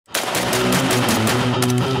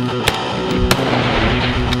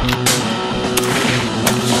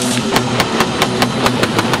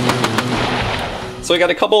So I got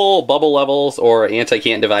a couple bubble levels or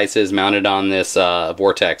anti-cant devices mounted on this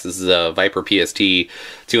Vortex. This is a Viper PST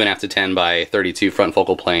 2.5 to 10 by 32 front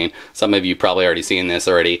focal plane. Some of you probably already seen this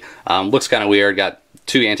already. Looks kind of weird. Got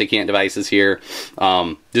two anti-cant devices here.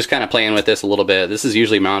 Just kind of playing with this a little bit. This is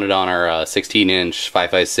usually mounted on our 16-inch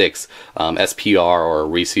 5.56 SPR or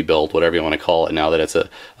Reese build, whatever you want to call it now that it's a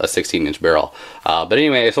 16-inch barrel. But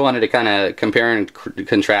anyway, I just wanted to kind of compare and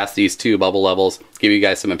contrast these two bubble levels, give you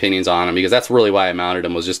guys some opinions on them, because that's really why I mounted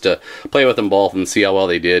them, was just to play with them both and see how well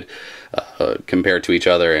they did compared to each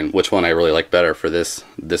other and which one I really like better for this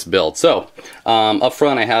build. So up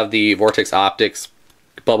front I have the Vortex Optics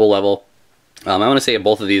bubble level. I want to say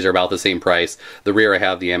both of these are about the same price. The rear I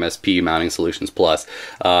have the MSP Mounting Solutions Plus.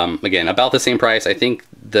 Again, about the same price. I think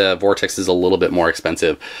the Vortex is a little bit more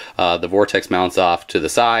expensive. The Vortex mounts off to the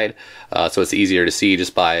side, so it's easier to see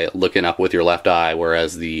just by looking up with your left eye,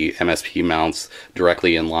 whereas the MSP mounts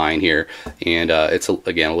directly in line here, and it's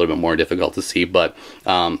again a little bit more difficult to see. But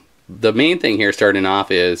the main thing here starting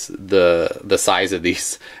off is the size of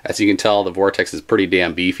these. As you can tell, the Vortex is pretty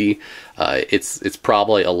damn beefy. It's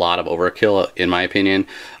probably a lot of overkill in my opinion.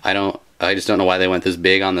 I just don't know why they went this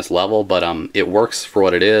big on this level, but it works for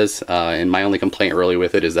what it is. And my only complaint really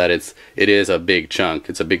with it is that it is a big chunk.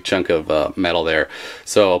 It's a big chunk of metal there.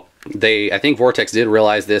 So I think Vortex did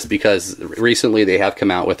realize this, because recently they have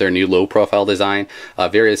come out with their new low profile design,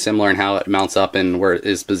 very similar in how it mounts up and where it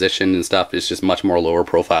is positioned and stuff. It's just much more lower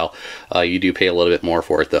profile. You do pay a little bit more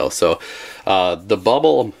for it though. So the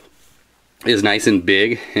bubble is nice and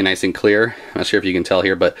big and nice and clear. I'm not sure if you can tell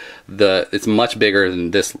here, but it's much bigger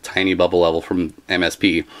than this tiny bubble level from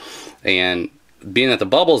MSP. And being that the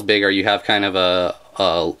bubble's bigger, you have kind of a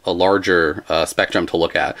larger spectrum to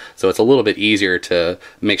look at. So it's a little bit easier to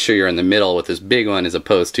make sure you're in the middle with this big one, as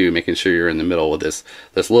opposed to making sure you're in the middle with this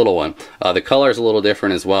little one. The color is a little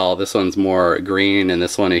different as well. This one's more green, and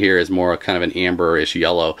this one here is more kind of an amberish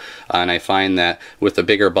yellow. And I find that with the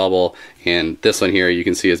bigger bubble and this one here, you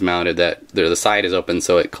can see is mounted that the side is open,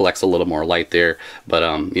 so it collects a little more light there. But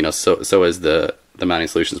you know, so is the Mounting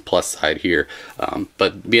Solutions Plus side here.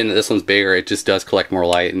 But being that this one's bigger, it just does collect more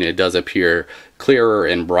light, and it does appear clearer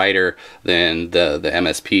and brighter than the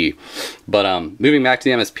MSP. But moving back to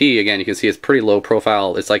the MSP, again, you can see it's pretty low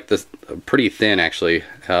profile. It's like this pretty thin actually,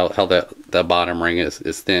 how that bottom ring is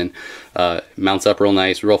thin. Mounts up real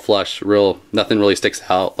nice, real flush, nothing really sticks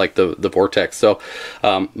out like the Vortex. So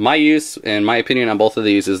my use and my opinion on both of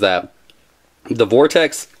these is that the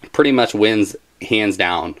Vortex pretty much wins hands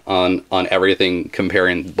down on everything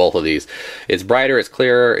comparing both of these. It's brighter, it's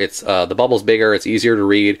clearer, it's the bubble's bigger, it's easier to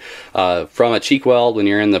read. From a cheek weld, when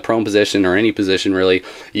you're in the prone position or any position really,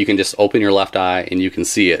 you can just open your left eye and you can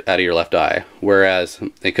see it out of your left eye. Whereas,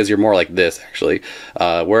 because you're more like this actually,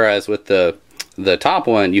 whereas with the top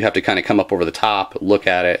one, you have to kind of come up over the top, look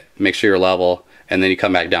at it, make sure you're level, and then you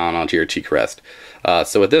come back down onto your cheek rest.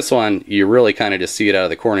 So with this one, you really kind of just see it out of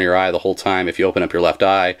the corner of your eye the whole time if you open up your left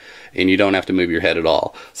eye, and you don't have to move your head at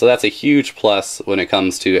all. So that's a huge plus when it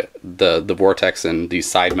comes to the Vortex and these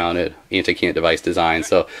side-mounted anti-cant device design.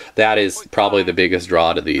 So that is probably the biggest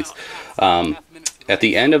draw to these. At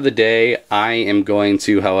the end of the day, I am going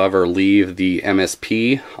to, however, leave the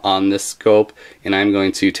MSP on this scope, and I'm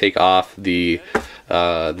going to take off the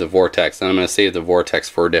Vortex, and I'm going to save the Vortex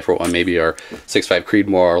for a different one, maybe our 6.5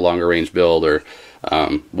 Creedmoor or longer range build, or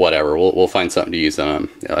whatever. We'll find something to use on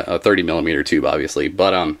a 30mm tube, obviously.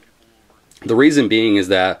 But the reason being is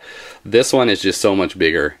that this one is just so much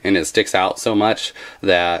bigger, and it sticks out so much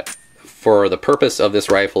that for the purpose of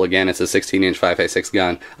this rifle, again, it's a 16-inch 5.56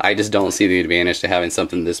 gun. I just don't see the advantage to having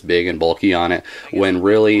something this big and bulky on it, when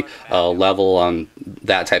really level on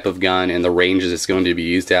that type of gun and the ranges it's going to be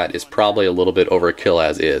used at is probably a little bit overkill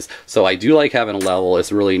as is. So I do like having a level.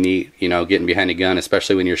 It's really neat, you know, getting behind a gun,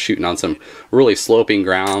 especially when you're shooting on some really sloping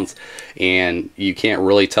grounds and you can't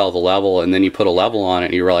really tell the level, and then you put a level on it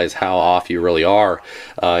and you realize how off you really are.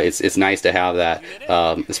 It's nice to have that,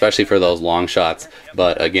 especially for those long shots.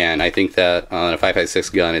 But again, I think that on a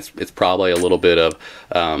 5.56 gun, it's probably a little bit of,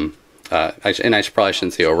 and I probably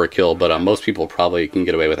shouldn't say overkill, but most people probably can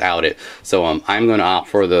get away without it. So I'm going to opt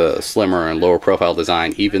for the slimmer and lower profile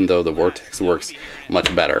design, even though the Vortex works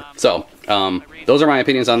much better. So those are my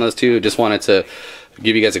opinions on those two. Just wanted to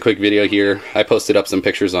give you guys a quick video here. I posted up some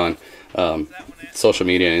pictures on social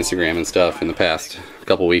media and Instagram and stuff in the past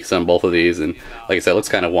couple weeks on both of these, and like I said, it looks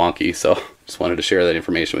kind of wonky, so just wanted to share that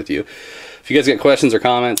information with you. If you guys get questions or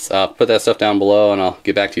comments, put that stuff down below and I'll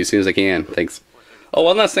get back to you as soon as I can. Thanks. Oh,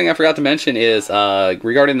 one last thing I forgot to mention is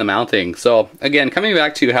regarding the mounting. So again, coming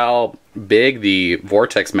back to how big the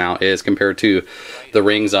Vortex mount is compared to the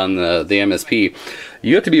rings on the MSP,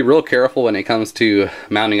 you have to be real careful when it comes to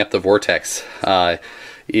mounting up the Vortex.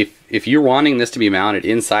 If you're wanting this to be mounted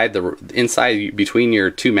inside between your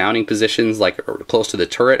two mounting positions, like close to the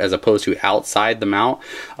turret as opposed to outside the mount,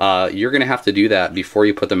 you're going to have to do that before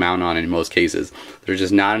you put the mount on in most cases. There's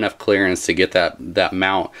just not enough clearance to get that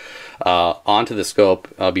mount onto the scope,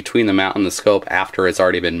 between the mount and the scope after it's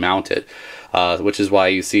already been mounted, which is why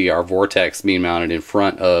you see our Vortex being mounted in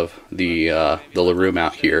front of the LaRue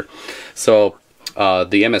mount here. So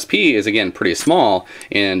the MSP is again pretty small,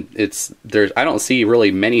 and I don't see really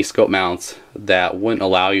many scope mounts that wouldn't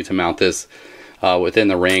allow you to mount this within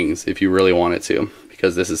the rings if you really wanted to,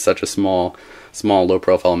 because this is such a small low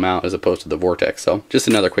profile mount as opposed to the Vortex. So just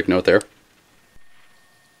another quick note there.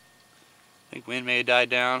 I think wind may have died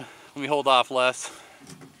down. Let me hold off less.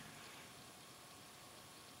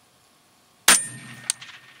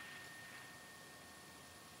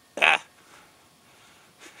 Ah.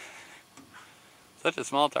 Such a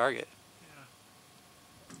small target.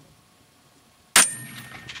 Yeah.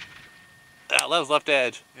 Ah, that was left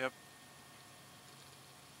edge. Yep.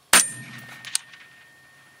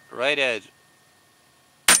 Right edge.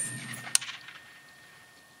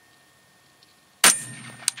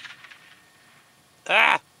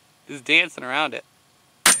 Ah! Just dancing around it.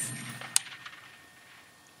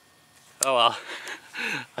 Oh well.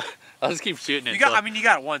 I'll just keep shooting it. I mean, you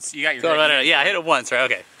got it once. You got your. Yeah, I hit it once, right?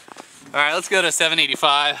 Okay. All right, let's go to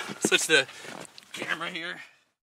 785. Switch the camera here.